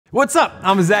What's up?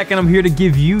 I'm Zach and I'm here to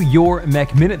give you your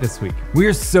Meck Minute this week. We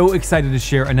are so excited to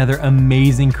share another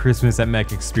amazing Christmas at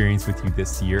Meck experience with you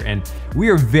this year, and we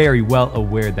are very well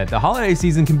aware that the holiday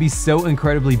season can be so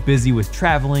incredibly busy with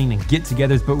traveling and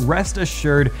get-togethers, but rest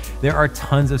assured there are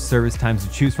tons of service times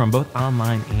to choose from, both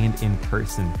online and in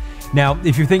person. Now,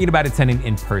 if you're thinking about attending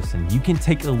in person, you can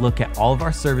take a look at all of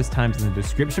our service times in the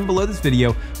description below this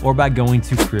video or by going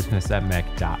to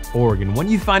christmasatmeck.org. And when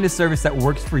you find a service that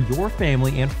works for your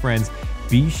family and friends,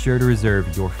 be sure to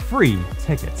reserve your free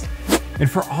tickets.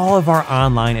 And for all of our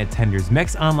online attenders,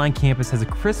 Meck's online campus has a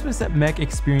Christmas at Meck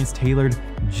experience tailored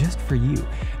just for you.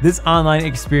 This online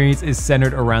experience is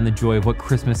centered around the joy of what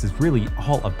Christmas is really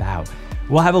all about.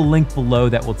 We'll have a link below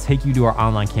that will take you to our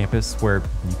online campus where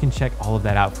you can check all of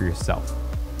that out for yourself.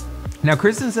 Now,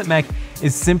 Christmas at Meck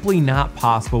is simply not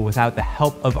possible without the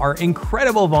help of our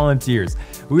incredible volunteers.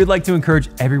 We would like to encourage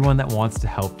everyone that wants to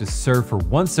help to serve for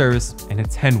one service and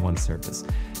attend one service.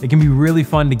 It can be really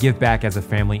fun to give back as a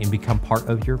family and become part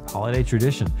of your holiday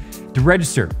tradition. To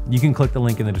register, you can click the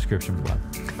link in the description below.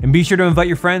 And be sure to invite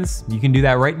your friends. You can do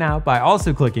that right now by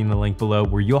also clicking the link below,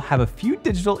 where you'll have a few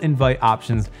digital invite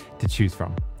options to choose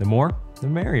from. The more, the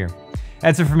merrier.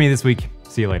 That's it for me this week.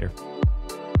 See you later.